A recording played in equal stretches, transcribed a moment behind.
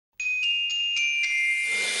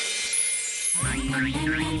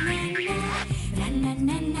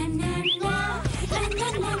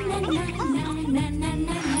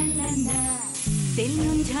তেল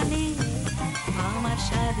নুন ঝালে আমার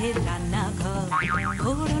স্বাদের রান্নাঘর,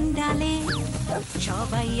 ফোড়ন ডালে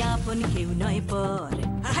সবাই আপন, কেউ নয় পর।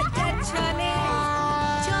 আটার ছলে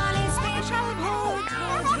চলে স্পেশাল ভোজ,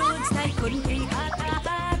 রোজ রোজ তাই কোনটি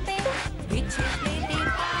হাতে বিচ্ছে প্লেটে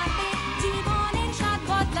পাতে, জীবনের স্বাদ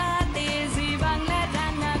বদলাতে জি বাংলার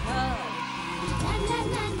রান্নাঘর,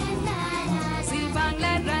 জি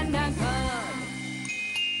বাংলার রান্নাঘর।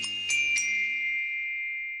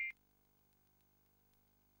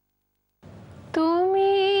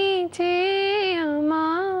 তুমি যে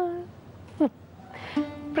আমার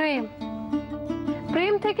প্রেম,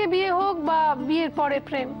 প্রেম থেকে বিয়ে হোক বা বিয়ের পরে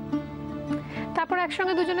প্রেম, তারপর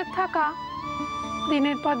একসঙ্গে দুজনের থাকা,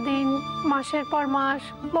 দিনের পর দিন, মাসের পর মাস,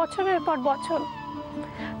 বছরের পর বছর,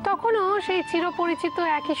 তখনও সেই চিরপরিচিত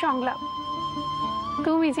একই সংলাপ,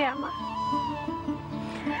 তুমি যে আমার।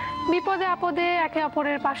 বিপদে আপদে একে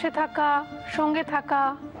অপরের পাশে থাকা, সঙ্গে থাকা,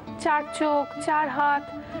 চার চোখ চার হাত,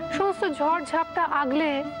 সমস্ত ঝড় ঝাপটা আগলে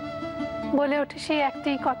বলে ওঠে সেই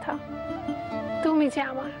একটাই কথা, তুমি যে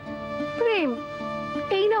আমার। প্রেম,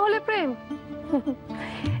 এই না হলে প্রেম?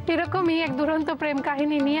 এরকমই এক দুরন্ত প্রেম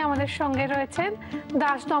কাহিনী নিয়ে আমাদের সঙ্গে রয়েছেন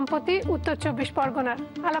দাস দম্পতি, উত্তর 24 পরগনার।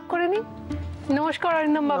 আলাপ করে নি। নমস্কার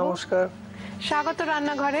অরিন্দম বাবু। নমস্কার, স্বাগত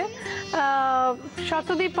রান্নাঘরে।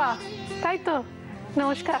 শতদীপা, তাই তো?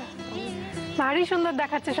 নমস্কার। ভারী সুন্দর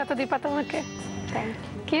দেখাচ্ছে শতদীপা তোমাকে।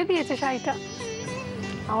 কে দিয়েছে শাড়িটা?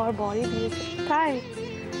 আমার বড়ই দিয়েছে। তাই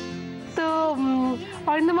তো?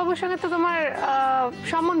 অরিন্দম বাবুর সঙ্গে তো তোমার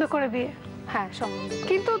সম্বন্ধ করে দিয়ে? হ্যাঁ, সম্বন্ধ।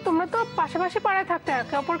 কিন্তু তোমরা তো পাশাপাশি পাড়ায় থাকতে,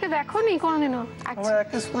 একে অপরকে দেখোনি কোনোদিনও? আমরা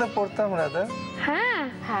একই স্কুলে পড়তাম রাধা। হ্যাঁ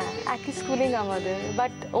হ্যাঁ, একই স্কুলিং আমাদের,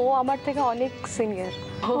 বাট ও আমার থেকে অনেক সিনিয়র।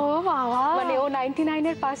 ও বাবা, মানে ও 99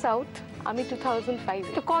 এর পাস আউট, আমি 2005।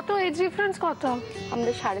 তো কত এজ ডিফারেন্স? কত?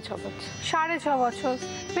 আমাদের 6.5 বছর। 6.5 বছর,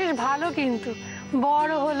 বেশ ভালো। কিন্তু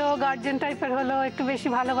বড় হলো, গার্জেন টাইপের হলো, একটু বেশি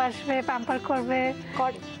ভালোবাসবে, প্যাম্পার করবে।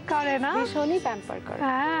 করে না? ভীষণই প্যাম্পার করে।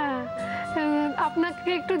 হ্যাঁ। আপনাকে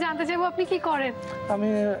একটু জানতে চাইবো, আপনি কি করেন? আমি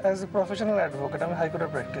অ্যাজ এ প্রফেশনাল অ্যাডভোকেট, আমি হাইকোর্টে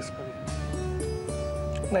প্র্যাকটিস করি।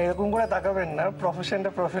 না, এরকম করে তাকাবেন না, প্রফেশনটা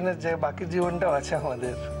প্রফেশনের যে বাকি জীবনটাও আছে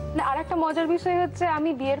আমাদের। আর একটা মজার বিষয় হচ্ছে, আমি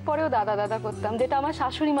বিয়ের পরেও দাদা দাদা করতাম, যেটা আমার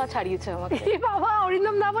শাশুড়ি মা ছাড়িয়েছে আমাকে। বাবা,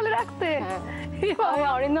 অরিন্দম দা বলে রাখতে? আমি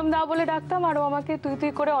অরিন্দম দা বলে ডাকতাম, আর ও আমাকে তুই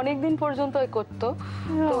তুই করে অনেকদিন পর্যন্ত করতো।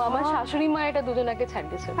 তো আমার শাশুড়ি মা এটা দুজনাকে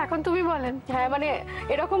ছাড়িয়েছে। এখন তুমি বলেন? হ্যাঁ, মানে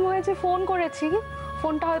এরকম হয়েছে, ফোন করেছি,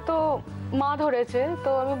 ফোনটা হয়তো মা ধরেছে, তো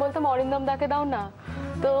আমি বলতাম অরিন্দম দাকে দাও না,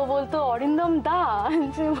 তো বলতো অরিন্দম দা,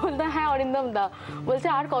 বলতো হ্যাঁ অরিন্দম দা। বলছে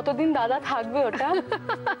আর কতদিন দাদা থাকবে ওটা।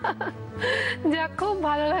 যাক, খুব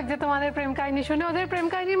ভালো লাগছে তোমাদের প্রেম কাহিনী শুনে। ওদের প্রেম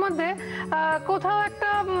কাহিনীর মধ্যে কোথাও একটা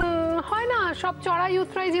হয় না, সব চড়াই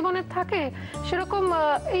উতরাই জীবনের থাকে, সেরকম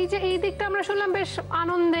এই যে এই দিকটা আমরা শুনলাম বেশ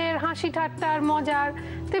আনন্দের, হাসি ঠাট্টার, মজার,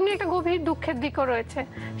 তেমনি একটা গভীর দুঃখের দিকও রয়েছে,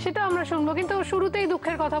 সেটা আমরা শুনবো। কিন্তু শুরুতেই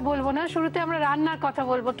দুঃখের কথা বলবো না, শুরুতে আমরা রান্নার কথা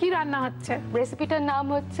বলবো। কি রান্না হচ্ছে? রেসিপিটার নাম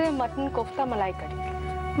হচ্ছে মাটন কোফতা মালাইকারি।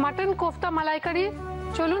 মাটন কোফতা মালাইকারি,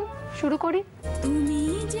 চলুন শুরু করি। তুমি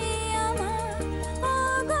যে আমার,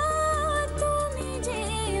 তুমি যে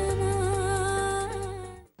আমার।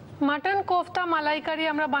 মাটন কোফতা মালাইকারি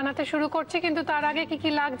আমরা বানাতে শুরু করছি, কিন্তু তার আগে কি কি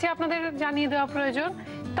লাগছে আপনাদের জানিয়ে দেওয়া প্রয়োজন।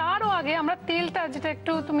 তারও আগে আমরা তেলটা, যেটা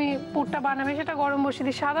একটু তুমি পুরটা বানাবে, সেটা গরম বসিয়ে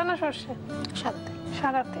দিই। সাদা না সর্ষে?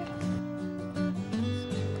 সাদা তেল।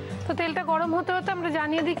 তো তেলটা গরম হতে হতে আমরা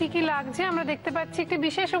জানিয়ে দিই কি কি লাগছে। আমরা দেখতে পাচ্ছি একটি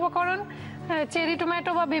বিশেষ উপকরণ, চেরি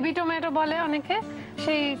টমেটো বা বেবি টমেটো বলে অনেকে,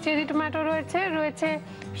 সেই চেরি টমেটো রয়েছে। রয়েছে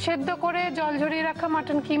সেদ্ধ করে জল ঝরিয়ে রাখা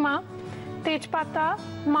মাটন কিমা, তেজপাতা,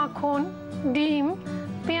 মাখন, ডিম,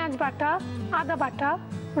 পেঁয়াজ বাটা, আদা বাটা,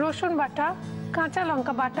 রসুন বাটা, কাঁচা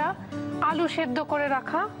লঙ্কা বাটা, আলু সেদ্ধ করে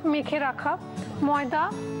রাখা, মেখে রাখা, ময়দা,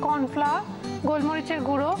 কর্নফ্লাওয়ার, গোলমরিচের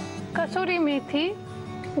গুঁড়ো, কসুরি মেথি,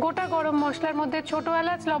 গোটা গরম মশলার মধ্যে ছোট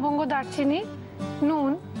এলাচ, লবঙ্গ, দারচিনি,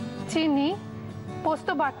 নুন, চিনি, পোস্ত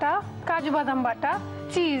বাটা, কাজু বাদাম বাটা,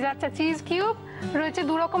 চিজ, আচ্ছা চিজ কিউব রয়েছে,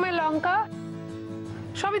 2 রকমের লঙ্কা,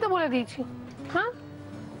 সবই তো বলে দিয়েছি। হ্যাঁ,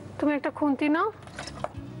 তুমি একটা খুন্তি নাও।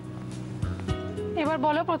 এবার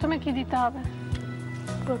বলো প্রথমে কি দিতে হবে?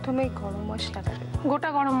 প্রথমে গরম মশলাটা, গোটা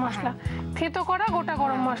গরম মশলা, থেতো করা গোটা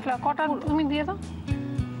গরম মশলা কটা তুমি দিয়ে দাও।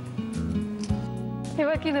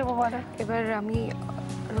 এবার কি দেবো বলো? এবার আমি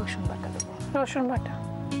রসুন বাটা দেবো। রসুন বাটা,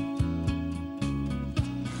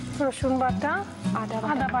 রসুন বাটা,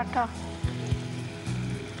 আদা বাটা।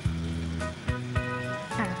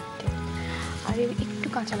 হ্যাঁ, আর একটু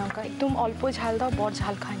কাঁচা লঙ্কা, একদম অল্প ঝাল দাও, বড়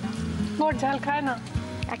ঝাল খায় না। বড় ঝাল খায় না?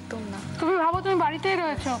 একদম না। তুমি ভাবো তুমি বাড়িতেই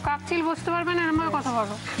রয়েছো, কাকচিল বুঝতে পারবে না এরকম কথা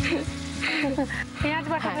বলো। পেঁয়াজ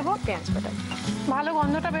বাটা দেবো, পেঁয়াজ বাটা। ভালো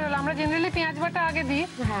গন্ধটা বেরোলো। আমরা জেনারেলি পেঁয়াজ বাটা আগে দিই,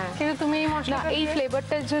 হ্যাঁ কিন্তু তুমি এই না মশলাটা এই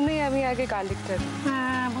ফ্লেভারটার জন্যই আমি আগে গার্লিকটা দিই।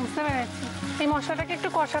 হ্যাঁ বুঝতে পেরেছি। এই মশলাটাকে একটু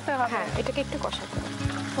কষাতে হবে। হ্যাঁ এটাকে একটু কষাতে হবে।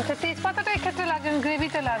 আচ্ছা তেজপাতাটা এক্ষেত্রে লাগবে,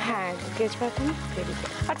 গ্রেভিতে লাগবে। হ্যাঁ তেজপাতা গ্রেভিতে।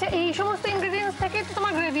 আচ্ছা এই সমস্ত ইনগ্রেডিয়েন্টস থেকে তো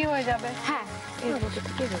তোমার গ্রেভি হয়ে যাবে। হ্যাঁ এর মধ্যে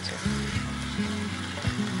থেকে হয়েছে।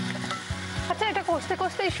 আচ্ছা এটা কষতে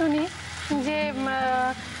কষতেই শুনি যে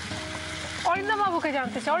অরিন্দম বাবুকে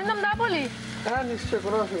জানতে চাই। অরিন্দম দা বলি। হ্যাঁ নিশ্চয়ই,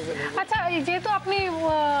 কোনো অসুবিধা নেই। আচ্ছা এই যেহেতু আপনি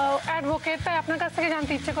অ্যাডভোকেট, তাই আপনার কাছ থেকে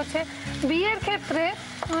জানতে ইচ্ছে করছে, বিয়ের ক্ষেত্রে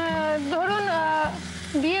ধরুন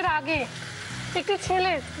বিয়ের আগে একটি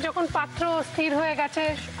ছেলে যখন পাত্র স্থির হয়ে গেছে,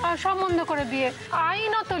 সম্বন্ধ করে বিয়ে,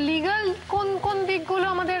 আইনত লিগ্যাল কোন কোন দিকগুলো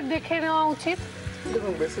আমাদের দেখে নেওয়া উচিত?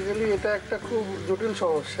 দেখুন বেসিক্যালি এটা একটা খুব জটিল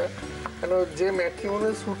সমস্যা, কেন যে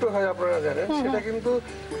ম্যাট্রিমোনিয়াল স্যুটও হয় আপনারা জানেন, সেটা কিন্তু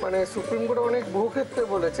মানে সুপ্রিম কোর্ট অনেক বহু ক্ষেত্রে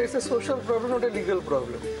বলেছে ইটস এ সোশ্যাল প্রবলেম, ওটা লিগ্যাল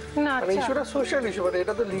প্রবলেম। না মানে ইস্যুটা সোশ্যাল ইস্যু, মানে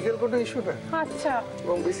এটা তো লিগ্যাল কোনো ইস্যু না। আচ্ছা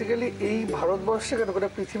এবং বেসিক্যালি এই ভারতবর্ষে কেন করে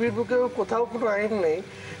পৃথিবীর বুকেও কোথাও কোনো আইন নেই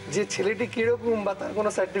যে ছেলেটি কিরকম বা তার কোনো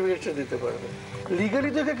সার্টিফিকেট দিতে পারবে। লিগালি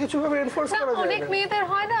তো এটা কিছুভাবে এনফোর্স না, করা যায় অনেক না। মেয়েদের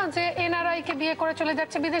হয় না যে এনআরআই কে বিয়ে করে চলে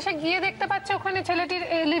যাচ্ছে বিদেশে, গিয়ে দেখতে পাচ্ছে ওখানে ছেলেটির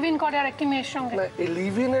লিভ ইন করে আরেকটি মেয়ের সঙ্গে। না এই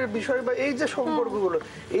লিভ ইন এর বিষয় বা এই যে সম্পর্কগুলো,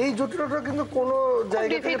 এই জটিলতা কিন্তু কোনো জায়গা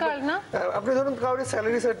থেকে difficult না? আপনি ধরুন কাউরি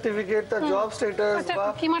স্যালারি সার্টিফিকেট, তার জব স্ট্যাটাস আচ্ছা বা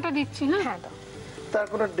কিমাটা দিচ্ছি। হ্যাঁ তার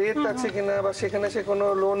কোনো ডেট আছে কিনা বা সেখানে সে কোনো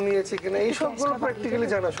লোন নিয়েছে কিনা, এই সবগুলো প্র্যাকটিক্যালি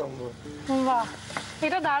জানা সম্ভব। বাহ,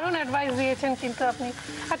 এটা দারুণ অ্যাডভাইস দিয়েছেন কিন্তু আপনি।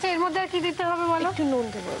 আচ্ছা এর মধ্যে আর কি দিতে হবে বলো? একটু নুন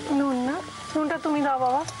দেবো। নুন না, নুনটা তুমি দাও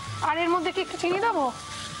বাবা। আর এর মধ্যে কি একটু চিনি দেবো?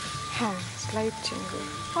 হ্যাঁ স্লাইড চিনি দেবো,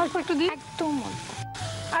 অল্প একটু দিই। একদম অল্প।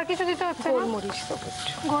 আর কিছু দিতে হচ্ছে না? গোলমরিচ দেবো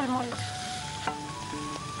একটু। গোলমরিচ।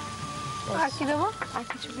 আর কি দেবো? আর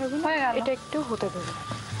কিছু দেবো না, হয়ে গেল। এটা একটু হতে দেবো।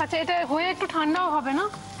 আচ্ছা এটা হয়ে একটু ঠান্ডাও হবে না?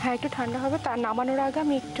 হ্যাঁ একটু ঠান্ডা হবে, তার নামানোর আগে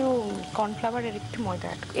আমি একটু কর্নফ্লাওয়ার আর একটু ময়দা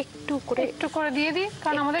একটু করে একটু করে দিয়ে দিই,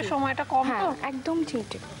 কারণ আমাদের সময়টা কম হ্যাঁ তো। একদম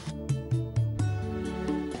চিমটে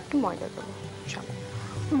একটু ময়দা দেবো সব।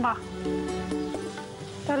 বাহ,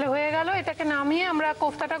 তাহলে হয়ে গেল। এটাকে নামিয়ে আমরা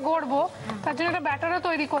কোফতাটা গড়বো, তার জন্য একটা ব্যাটারও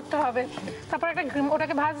তৈরি করতে হবে, তারপর একটা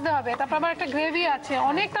ওটাকে ভাজতে হবে, তারপর আবার একটা গ্রেভি আছে,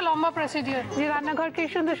 অনেকটা লম্বা প্রসিডিওর। যে রান্নাঘরকে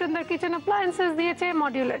সুন্দর সুন্দর কিচেন অ্যাপ্লায়েন্সেস দিয়েছে,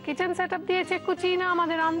 মডিউলার কিচেন সেটআপ দিয়েছে কুচিনা,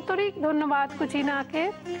 আমাদের আন্তরিক ধন্যবাদ কুচিনাকে।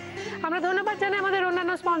 আমরা ধন্যবাদ জানাই আমাদের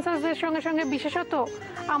অন্যান্য স্পন্সরসদের সঙ্গে সঙ্গে বিশেষত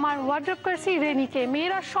আমার ওয়ার্ড্রপ কার্সি রেনিকে।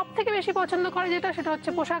 মেয়েরা সব থেকে বেশি পছন্দ করে যেটা, সেটা হচ্ছে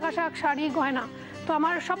পোশাক আশাক, শাড়ি, গয়না। তো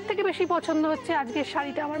আমার সব থেকে বেশি পছন্দ হচ্ছে আজকের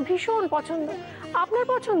শাড়িটা, আমার ভীষণ পছন্দ। আপনার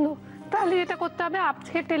পছন্দ? তাহলে এটা করতে হবে,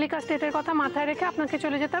 আজকের টেলিকাস্ট ডেটের কথা মাথায় রেখে আপনাকে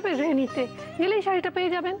চলে যেতে হবে রেনিতে, গেলেই শাড়িটা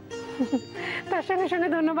পেয়ে যাবেন। তার সঙ্গে সঙ্গে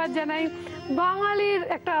ধন্যবাদ জানাই বাঙালির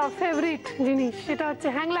একটা ফেভারিট জিনিস, সেটা হচ্ছে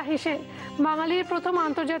হ্যাংলা হিসেল। বাঙালির প্রথম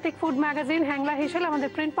আন্তর্জাতিক ফুড ম্যাগাজিন হ্যাংলা হিসেল আমাদের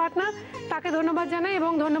প্রিন্ট পার্টনার, তাকে ধন্যবাদ জানাই।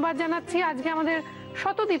 এবং ধন্যবাদ জানাচ্ছি আজকে আমাদের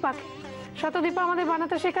শতদীপাকে। শতদীপা আমাদের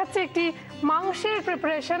বানাতে শেখাচ্ছে একটি মাংসের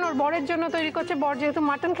প্রিপারেশন, ওর বরের জন্য তৈরি করছে। বর যেহেতু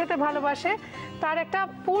মাটন খেতে ভালোবাসে, তার একটা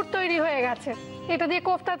পুর তৈরি হয়ে গেছে, এটা দিয়ে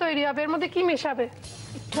কোফতা তৈরি হবে। এর মধ্যে কি মেশাবে?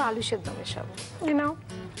 একটু আলু সেদ্ধ মেশাবো। নাও,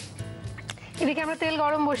 এদিকে আমরা তেল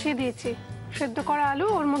গরম বসিয়ে দিয়েছি, সেদ্ধ করা আলু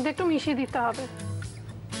ওর মধ্যে একটু মিশিয়ে দিতে হবে।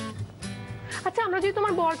 আচ্ছা আমরা যদি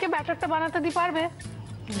তোমার বরকে ব্যাটারটা বানাতে দিই, পারবে?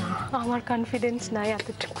 না আমার কনফিডেন্স নাই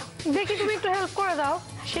এতটুকু। দেখি তুমি একটু হেল্প করে দাও।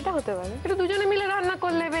 সেটা হতে পারে, একটু দুজনে মিলে রান্না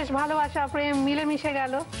করলে বেশ ভালোবাসা প্রেম মিলে মিশে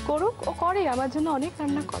গেল। করুক, ও করে, আমার জন্য অনেক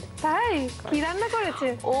রান্না করে। তাই? কি রান্না করেছে?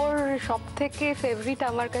 ওর সব থেকে ফেভারিট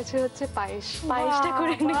আমার কাছে হচ্ছে পায়েস। পায়েসটা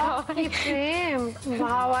করে এনে বাবা, খাওয়াই। কি প্রেম,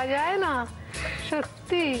 ভাবা যায় না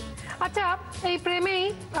সত্যি। আচ্ছা এই প্রেমেই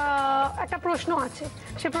একটা প্রশ্ন আছে,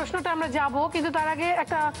 সে প্রশ্নটা আমরা যাব, কিন্তু তার আগে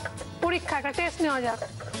একটা পরীক্ষা, একটা টেস্ট নেওয়া যাক,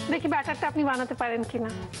 দেখি ব্যাটারটা আপনি বানাতে পারেন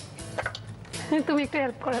কিনা। তুমি একটু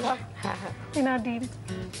হেল্প করে দাও। হ্যাঁ হ্যাঁ না ডিম।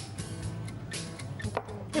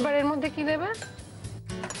 এবার এর মধ্যে কি দেবে?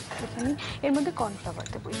 এখানে এর মধ্যে কর্নফ্লাওয়ার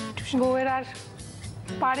দেবো একটু। বউয়ের আর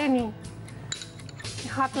পারেনি,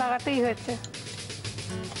 হাত লাগাতেই হয়েছে।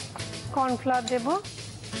 কর্নফ্লাওয়ার দেবো।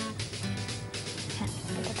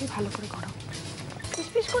 এটাকে ভালো করে গরম।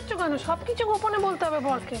 পিস করছো কেন? সবকিছু গোপনে বলতে হবে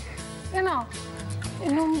বরকে। না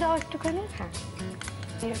নুন দাও একটুখানি। হ্যাঁ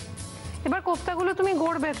এবার কোফতাগুলো তুমি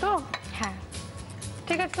গড়বে তো? হ্যাঁ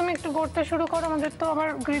ঠিক আছে, তুমি একটু গড়তে শুরু করো, আমাদের তো আবার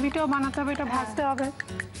গ্রেভিটাও বানাতে হবে, এটা ভাজতে হবে।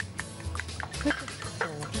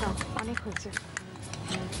 অনেক হয়েছে।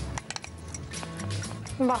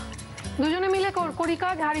 বাহ, দুজনে মিলে করি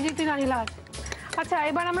কাজ, হারি জিতি নাহি লাজ। আচ্ছা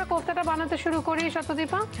এবার আমরা কোফতাটা বানাতে শুরু করি।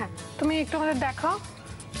 শতদীপা হ্যাঁ তুমি একটু আমাদের দেখাও,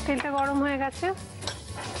 তেলটা গরম হয়ে গেছে।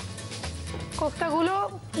 কোফতাগুলো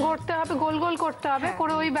গড়তে হবে, গোল গোল করতে হবে,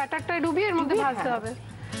 করে ওই ব্যাটারটায় ডুবিয়ে এর মধ্যে ভাজতে হবে।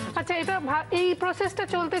 আচ্ছা, এটা এই প্রসেসটা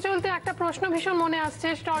চলতে চলতে একটা প্রশ্ন ভীষণ মনে আসছে,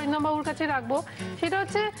 সেটা অরিন্দম বাবুর কাছে রাখবো। সেটা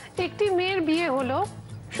হচ্ছে, একটি মেয়ের বিয়ে হলো,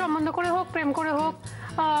 সম্বন্ধ করে হোক, প্রেম করে হোক,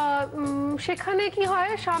 সেখানে কি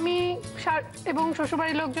হয়, স্বামী এবং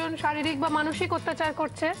শ্বশুরবাড়ির লোকজন শারীরিক বা মানসিক অত্যাচার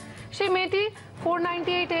করছে, সেই মেয়েটি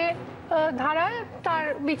 498 ধারায় তার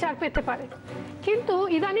বিচার পেতে পারে। কিন্তু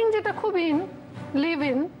ইদানিং যেটা খুব লিভ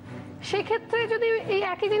ইন, সেক্ষেত্রে যদি এই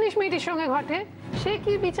একই জিনিস মেয়েটির সঙ্গে ঘটে, সে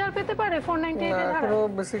কি বিচার পেতে পারে 498 ধারায়?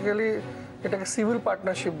 বেসিক্যালি এটাকে সিভিল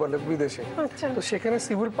পার্টনারশিপ বলে বিদেশে। আচ্ছা। তো সেখানে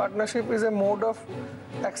civil partnership is a mode of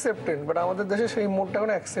accepted, but আমাদের দেশে সেই মোডটা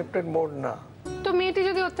এখন অ্যাকসেপ্টেড মোড না। তো মেয়েটি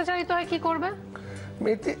যদি অত্যাচারিত হয় কি করবে?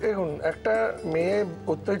 মেয়েটি, দেখুন, একটা মেয়ে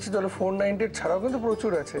অত্যাচারিত হলে 498 ছাড়াও কিন্তু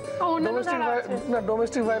প্রচুর আছে।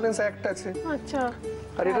 ডোমেস্টিক ভায়োলেন্স অ্যাক্ট আছে। আচ্ছা।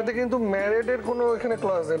 আর এটাতে কিন্তু ম্যারিডের কোনো এখানে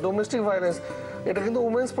ক্লজ নেই। ডোমেস্টিক ভায়োলেন্স এটা কিন্তু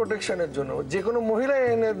উমেন্স প্রোটেকশনের জন্য, যে কোনো মহিলা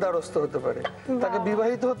আইনের দ্বারস্থ হতে পারে, তাকে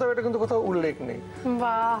বিবাহিত হতে হবে, এটা কিন্তু কোথাও উল্লেখ নেই।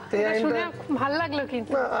 বাহ, এটা শুনে ভালো লাগলো। কিন্তু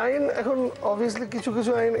না, আইন এখন অবভিয়াসলি কিছু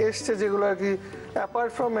কিছু আইন এসছে যেগুলো আর কি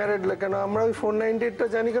অ্যাপার্ট ফ্রম ম্যারিড, কেন আমরা ওই 498টা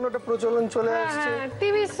জানি কেন, ওটা প্রচলন চলে আসছে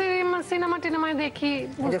টিভি সিনেমা টিনেমায় দেখি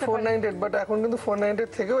যে 498, বাট এখন কিন্তু 498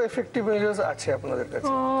 থেকেও এফেক্টিভ মেজার্স আছে আপনাদের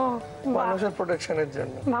কাছে মানুষের প্রোটেকশনের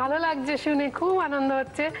জন্য। ভালো লাগছে শুনে, খুব আনন্দ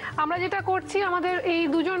হচ্ছে। আমরা যেটা করছি, আমাদের এই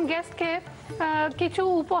দুজন গেস্টকে কিছু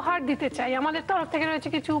উপহার দিতে চাই, আমাদের তরফ থেকে রয়েছে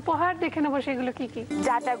কিছু উপহার, দেখে নেবো সেগুলো কি কি।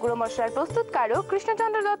 জাটা গুঁড়ো মশলার প্রস্তুতকারক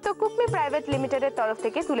কৃষ্ণচন্দ্র দত্ত কুকমি প্রাইভেট লিমিটেডের তরফ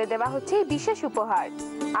থেকে তুলে দেওয়া হচ্ছে এই বিশেষ উপহার।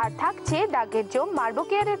 আর থাকছে দাগের জম মার্বো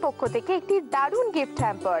কেয়ারের পক্ষ থেকে একটি দারুণ গিফট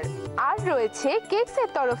হ্যাম্পার। আর রয়েছে কেকসের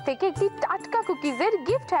তরফ থেকে একটি টাটকা কুকিজের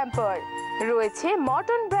গিফট হ্যাম্পার। রয়েছে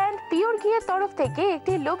মটন ব্র্যান্ড পিওর ঘিয়ের তরফ থেকে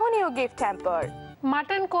একটি লোভনীয় gift hamper.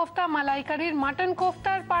 Mutton kofta মালাইকারির mutton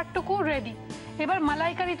কোফতার পার্টটুকু ready, এবার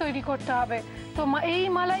মালাইকারি তৈরি করতে হবে। তো এই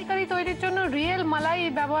মালাইকারি তৈরির জন্য রিয়েল মালাই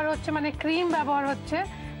ব্যবহার হচ্ছে, মানে ক্রিম ব্যবহার হচ্ছে,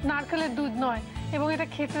 নারকেলের দুধ নয়, এবং এটা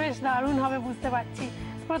খেতে বেশ দারুণ হবে বুঝতে পারছি।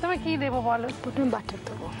 প্রথমে কি দেবো বলো? প্রথমে বাটার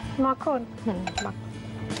দেবো। মাখন? মাখন।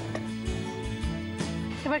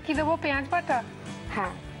 এবার কি দেবো? পেঁয়াজ বাটা?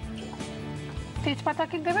 হ্যাঁ। তেজপাতা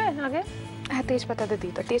কি দেবে আগে? হ্যাঁ, তেজপাতাতে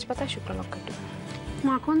দিই, তো তেজপাতা শুকনো লঙ্কা দেবো।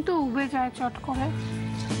 মাখন তো উবে যায় চট করে।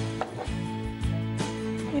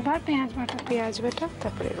 এবার পেঁয়াজ বাটা? পেঁয়াজ বাটা,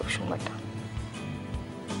 তারপরে রসুন বাটা।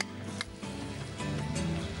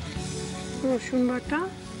 রসুন বাটা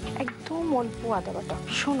একদম অল্প, আদা বাটা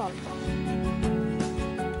ভীষণ অল্প।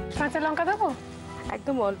 কাঁচা লঙ্কা দেবো?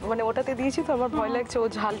 একদম অল্প, মানে ওটাতে দিয়েছি তো আমার ভয় লাগছে, ও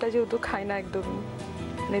ঝালটা যেহেতু খায় না একদমই,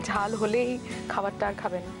 মানে ঝাল হলেই খাবারটা আর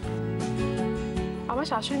খাবে না। আমার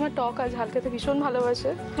শাশুড়ি মা টক আর ঝাল খেতে ভীষণ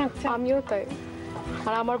ভালোবাসে, আমিও তাই।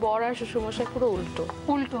 আর আমার বর আর শ্বশুরমশাই পুরো উল্টো।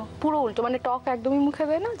 পুরো উল্টো, মানে টক একদমই মুখে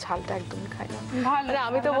দেয় না, ঝালটা একদমই খায় না। ভালো।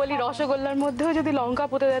 আমি তো বলি রসগোল্লার মধ্যেও যদি লঙ্কা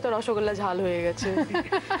পুঁতে দেয় তো রসগোল্লা ঝাল হয়ে গেছে।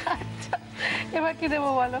 এবার কি দেবো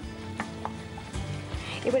বলো?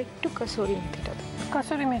 এবার একটু কসুরি মেথিটা দেবো।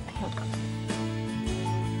 কসুরি মেথি।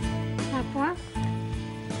 তারপর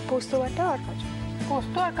পোস্ত বাটা আর কাজু।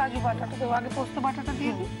 পোস্ত আর কাজু বাটাটা দেবো। আগে পোস্ত বাটাটা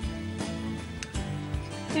দিয়ে দিই।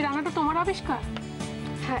 এই রান্নাটা তোমার আবিষ্কার?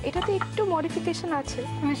 হ্যাঁ, এটাতে একটু মডিফিকেশন আছে,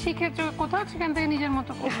 মানে শিখেছো কোথাও, সেখান থেকে নিজের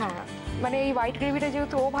মতো? হ্যাঁ, মানে এই হোয়াইট গ্রেভিটা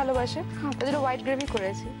যেহেতু ও ভালোবাসে, তার জন্য হোয়াইট গ্রেভি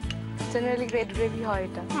করেছি। জেনারেলি রেড গ্রেভি হয়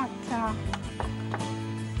এটা। আচ্ছা,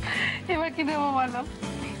 এবার কি দেবো বলো?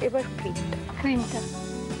 এবার ক্রিমটা।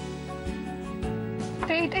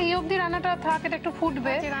 তো এই অবধি রান্নাটা থাক, এটা একটু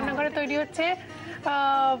ফুটবে। রান্নাঘরে তৈরি হচ্ছে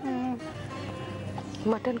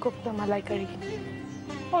মাটন কোফতা মালাইকারি।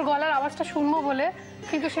 ওর গলার আওয়াজটা শুনবো বলে,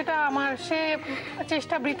 কিন্তু সেটা আমার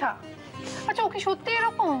চেষ্টা বৃথা। আচ্ছা, ও কি সত্যি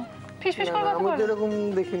এরকম ফিসফিস করে কথা বলে? আমি এরকম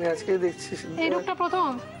দেখিনি, আজকে দেখছি। এই রূপটা প্রথম,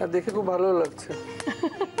 আর দেখে খুব ভালো লাগছে।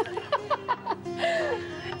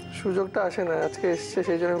 সুযোগটা আসে না, আজকে এসছে,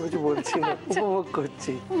 সেই জন্য আমি কিছু বলছি না, উপভোগ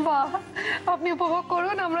করছি। বাহ, আপনি উপভোগ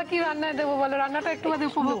করুন। আমরা কি রান্নায় দেবো বলো? রান্নাটা একটু বাদে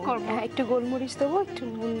উপভোগ করবো। হ্যাঁ, একটু গোলমরিচ দেবো, একটু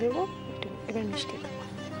নুন দেবো, এবার মিষ্টি দেবো।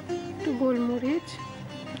 একটু গোলমরিচ,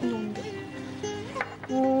 নুন দেবো,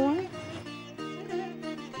 নুন,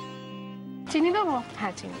 চিনি দেবো?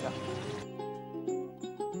 হ্যাঁ, চিনি দেবো।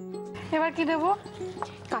 এবার কি দেবো?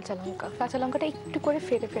 কাঁচা লঙ্কা। কাঁচা লঙ্কাটা একটু করে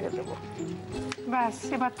ফেলে ফেলে দেবো। ব্যাস,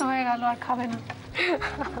 এবার তো হয়ে গেল। আর খাবে না,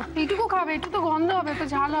 এইটুকু খাবে, একটু তো গন্ধ হবে, তো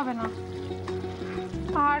ঝাল হবে না।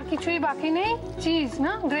 আর কিছুই বাকি নেই। চিজ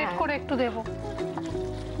না, গ্রেট করে একটু দেবো,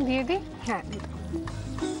 দিয়ে দিই। হ্যাঁ,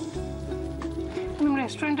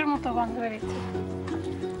 রেস্টুরেন্টের মতো গন্ধ বেরিয়েছে।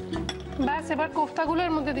 ব্যাস, এবার কোফতাগুলো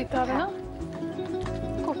এর মধ্যে দিতে হবে না?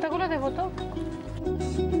 কোফতাগুলো দেবো তো।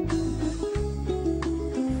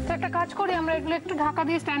 একটা কাজ করি, আমরা এগুলো একটু ঢাকা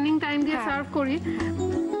দিয়ে স্ট্যান্ডিং টাইম দিয়ে সার্ভ করি।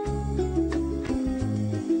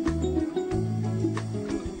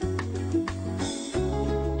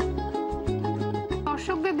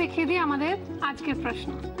 দর্শকদের দেখি দেখিয়ে দিই আমাদের আজকের প্রশ্ন।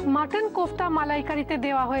 মাটন কোফতা মালাইকারিতে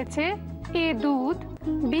দেওয়া হয়েছে এ দুধ,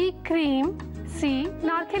 বি ক্রিম, সি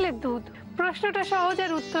নারকেলের দুধ। প্রশ্নটা সহজ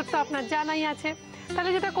আর উত্তর তো আপনার জানাই আছে।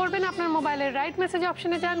 তাহলে যেটা করবেন, আপনার মোবাইলের রাইট মেসেজ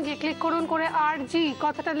অপশনে যান, গিয়ে ক্লিক করুন, করে RG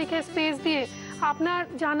কথাটা লিখে স্পেস দিয়ে আপনার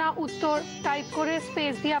জানা উত্তর টাইপ করে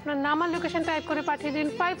স্পেস দিয়ে আপনার নাম আর লোকেশন টাইপ করে পাঠিয়ে দিন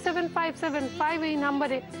 57575 এই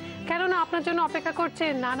নাম্বারে। কেননা আপনার জন্য অপেক্ষা করছে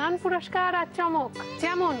নানান পুরস্কার আর চমক,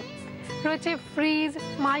 যেমন রয়েছে ফ্রিজ,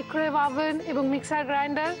 মাইক্রোওয়েভ ওভেন এবং মিক্সার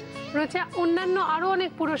গ্রাইন্ডার। রয়েছে অন্যান্য আরও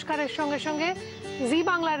অনেক পুরস্কারের সঙ্গে সঙ্গে জি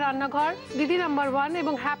বাংলার রান্নাঘর, দিদি নাম্বার 1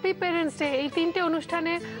 এবং হ্যাপি পেরেন্টস ডে, এই 3টে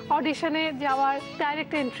অনুষ্ঠানে অডিশনে যাওয়ার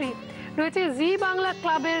ডাইরেক্ট এন্ট্রি। রয়েছে জি বাংলা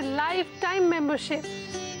ক্লাবের লাইফ টাইম মেম্বারশিপ।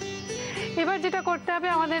 এবার যেটা করতে হবে,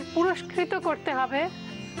 আমাদের পুরস্কৃত করতে হবে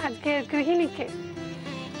আজকের গৃহিণীকে।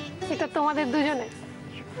 এটা তোমাদের দুজনে,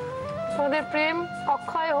 তোমাদের প্রেম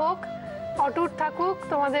অক্ষয় হোক, অটুট থাকুক,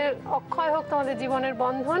 তোমাদের অক্ষয় হোক তোমাদের জীবনের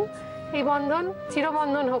বন্ধন। এই বন্ধন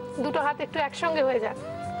চিরবন্ধন হোক। দুটো হাত একটু একসঙ্গে হয়ে যাক।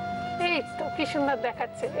 এই তো কি সুন্দর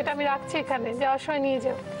দেখাচ্ছে। এটা আমি রাখছি এখানে, যাওয়ার সময় নিয়ে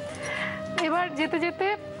যাও। এবার যেতে যেতে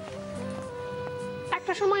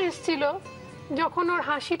একটা সময় এসেছিল যখন ওর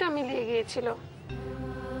হাসিটা মিলিয়ে গিয়েছিল।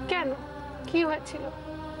 কেন, কি হয়েছিল?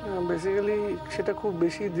 বেসিক্যালি সেটা খুব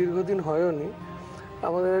বেশি দীর্ঘদিন হয়নি।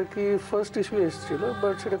 আমাদের আর কি ফার্স্ট ইস্যু এসেছিল,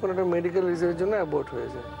 বাট সেটা কোনো একটা মেডিকেল রিজনের জন্য অ্যাবর্ট হয়ে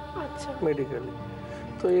যায় আচ্ছা, মেডিকেলি।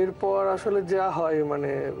 তো এরপর আসলে যা হয়,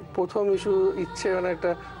 মানে প্রথম ইস্যু ইচ্ছে, মানে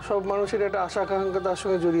একটা সব মানুষের একটা আশা আকাঙ্ক্ষা তার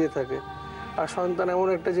সঙ্গে জড়িয়ে থাকে। আর সন্তান এমন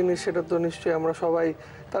একটা জিনিস, সেটা তো নিশ্চয়ই আমরা সবাই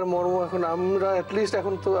তার মর্ম এখন আমরা অ্যাটলিস্ট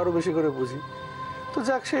এখন তো আরও বেশি করে বুঝি। তো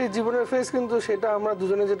যাক, সেই জীবনের ফেস, কিন্তু সেটা আমরা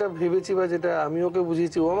দুজনে যেটা ভেবেছি বা যেটা আমি ওকে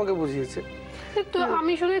বুঝিয়েছি, ও আমাকে বুঝিয়েছে। তো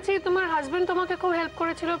আমি শুনেছি তোমার হাজবেন্ড তোমাকে খুব হেল্প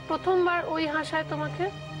করেছিল প্রথমবার ওই হাসায় তোমাকে।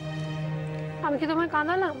 আমি কি তোমায়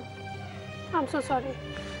কাঁদালাম? I am so sorry,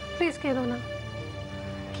 please কেঁদো না।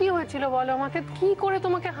 কি হয়েছিল বলো আমাকে, কি করে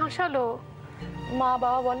তোমাকে হাসালো? মা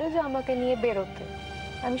বাবা বলে যে আমাকে নিয়ে বেরোতে,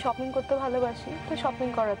 আমি শপিং করতে ভালোবাসি, তো শপিং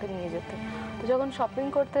করাতে নিয়ে যেতে। তো যখন শপিং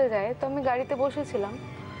করতে যায়, তো আমি গাড়িতে বসেছিলাম,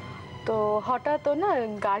 তো হঠাৎ না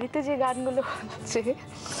গাড়িতে যে গানগুলো হচ্ছে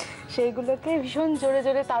সেইগুলোকে ভীষণ জোরে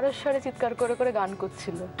জোরে তারস্বরে চিৎকার করে করে গান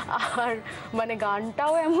করছিল। আর মানে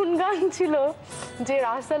গানটাও এমন গান ছিল যে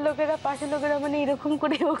রাস্তার লোকেরা, পাশের লোকেরা মানে এরকম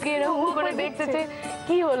করে ওকে এরকম করে দেখতেছে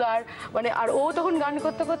কি হলো। আর মানে আর ও তখন গান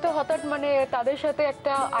করতে করতে হঠাৎ মানে তাদের সাথে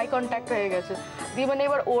একটা আই কন্ট্যাক্ট হয়ে গেছে। দিয়ে মানে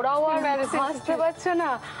এবার ওরাও আর হাসতে পারছে না,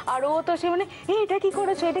 আর ও তো সে মানে এটা কি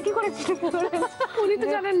করেছো, এটা কি করেছো। উনি তো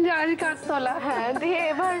জানেন গাড়ির কাজ তোলা। হ্যাঁ, দিয়ে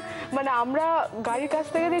এবার মানে আমরা গাড়ির কাছ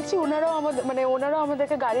থেকে দেখছি, ওনারাও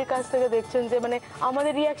আমাদেরকে গাড়ির কাছ থেকে দেখছেন যে মানে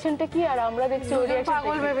আমাদের রিয়াকশনটা কি, আর আমরা দেখছি ওর রিয়াকশন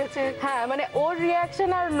পাগল ভেবেছে। হ্যাঁ, মানে ওর রিয়াকশন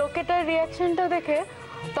আর লোকেটার রিয়াকশনটা দেখে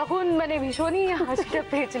তখন মানে ভীষণই হাসিটা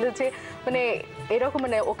পেয়েছিল যে মানে এরকম,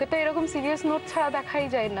 মানে ওকে তো এরকম সিরিয়াস নোট ছাড়া দেখাই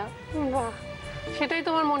যায় না। বাহ, সেটাই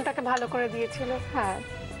তোমার মনটাকে ভালো করে দিয়েছিল। হ্যাঁ,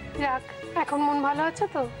 যাক, এখন মন ভালো আছে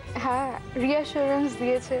তো? হ্যাঁ, রিঅ্যাসুরেন্স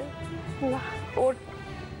দিয়েছে। বাহ,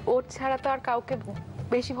 ওর ছাড়া তো আর কাউকে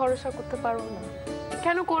বেশি ভরসা করতে পারবো না।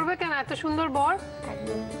 কেন করবে, কেন? এত সুন্দর বর।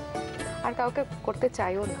 একদম, আর কাউকে করতে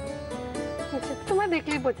চাইও না। আচ্ছা, তোমার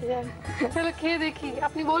দেখলেই বোঝা যায়। তাহলে খেয়ে দেখি।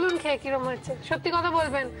 আপনি বলুন খেয়ে কিরম হচ্ছে। সত্যি কথা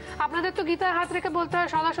বলবেন। আপনাদের তো গীতায় হাত রেখে বলতে হয়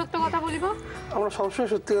সদা সত্য কথা বলিব। আমরা সবসময়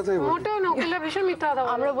সত্যি কথাই বলি। মোটেও না, উকিলরা ভীষণ মিথ্যা কথা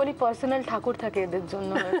বলে। আমরা বলি পার্সোনাল ঠাকুর থাকে এদের জন্য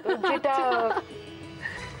হয়তো, যেটা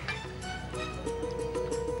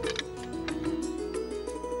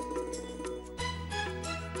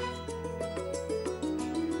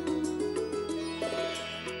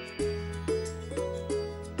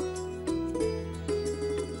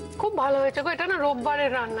খুব ভালো হয়েছে গো। এটা না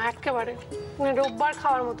রোববারের রান্না, একেবারে মানে রোববার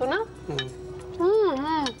খাওয়ার মতো না।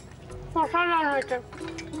 অসাধারণ হয়েছে।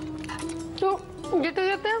 তো যেতে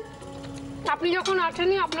যেতে আপনি যখন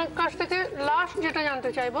আসেননি, আপনার কাছ থেকে লাস্ট যেটা জানতে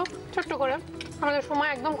চাইবো ছোট্ট করে, আমাদের সময়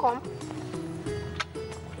একদম কম,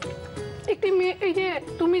 একটি মেয়ে, এই যে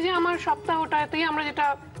তুমি যে আমার সপ্তাহটাতেই আমরা যেটা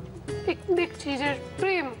দেখছি যে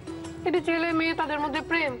প্রেম, এটি ছেলে মেয়ে তাদের মধ্যে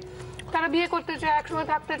প্রেম, তারা বিয়ে করতে চায়, একসঙ্গে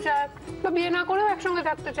থাকতে চায়, বা বিয়ে না করেও একসঙ্গে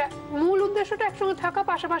থাকতে চায়। মূল উদ্দেশ্যটা একসঙ্গে থাকা,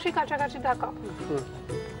 পাশাপাশি কাছাকাছি থাকা।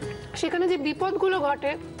 সেখানে যে বিপদগুলো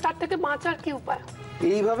ঘটে তার থেকে বাঁচার কি উপায়?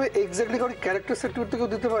 এইভাবে এক্স্যাক্টলি করে ক্যারেক্টার সেট করতে কেউ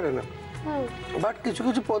দিতে পারে না, বাট কিছু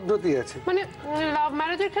কিছু পদ্ধতি আছে। মানে লাভ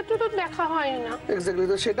ম্যারেজের ক্ষেত্রে তো দেখা হয় না এক্স্যাক্টলি,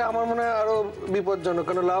 তো সেটা আমার মনে হয় আরো বিপজ্জনক,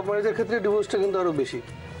 কারণ লাভ ম্যারেজের ক্ষেত্রে ডিভোর্সটা কিন্তু আরো বেশি,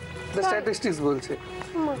 দ্য স্ট্যাটিস্টিক্স বলছে।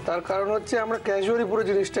 তার কারণ হচ্ছে আমরা ক্যাজুয়ালি পুরো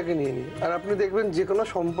জিনিসটাকে নিয়ে নিই। আর আপনি দেখবেন যে কোনো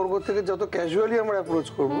সম্পর্ক থেকে যত ক্যাজুয়ালি আমরা অ্যাপ্রোচ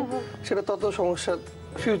করব, সেটা তত সমস্যা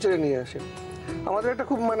ফিউচারে নিয়ে আসে। আমাদের একটা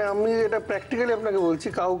খুব মানে আমি এটা প্র্যাকটিক্যালি আপনাকে বলছি,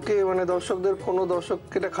 কাউকে মানে দর্শকদের কোনো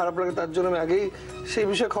দর্শককে এটা খারাপ লাগে তার জন্য আমি আগেই সেই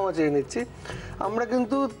বিষয়ে ক্ষমা চেয়ে নিচ্ছি। আমরা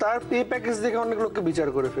কিন্তু তার পে প্যাকেজ দেখে অনেক লোককে বিচার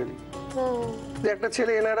করে ফেলি। যে একটা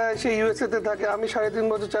ছেলে এনারা সে ইউএসএ তে থাকে, আমি 3.5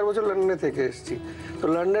 বছর 4 বছর লন্ডনে থেকে এসেছি, তো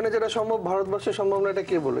লন্ডনে যেটা সম্ভব ভারতবর্ষে সম্ভব না, এটা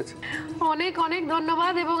কে বলেছে? অনেক অনেক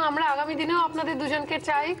ধন্যবাদ, এবং আমরা আগামী দিনেও আপনাদের দুজনকে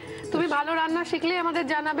চাই। তুমি ভালো রান্না শিখলে আমাদের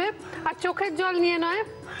জানাবে, আর চোখের জল নিয়ে নয়,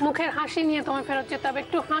 মুখের হাসি নিয়ে তোমায় ফেরত যেতে হবে।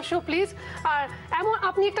 একটু হাসো প্লিজ, আর এমন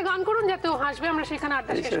আপনি একটা গান করুন যাতে ও হাসবে, আমরা সেখানে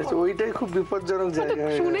আড্ডা শেষ করব। ওইটাই খুব বিপজ্জনক জায়গা,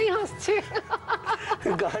 শুনেই হাসছে।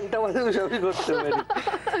 গানটা মানে সবই করতে পারি।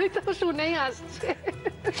 আমি তো শুনেই হাসছে।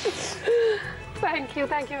 Thank you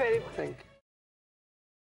very much. Thank you.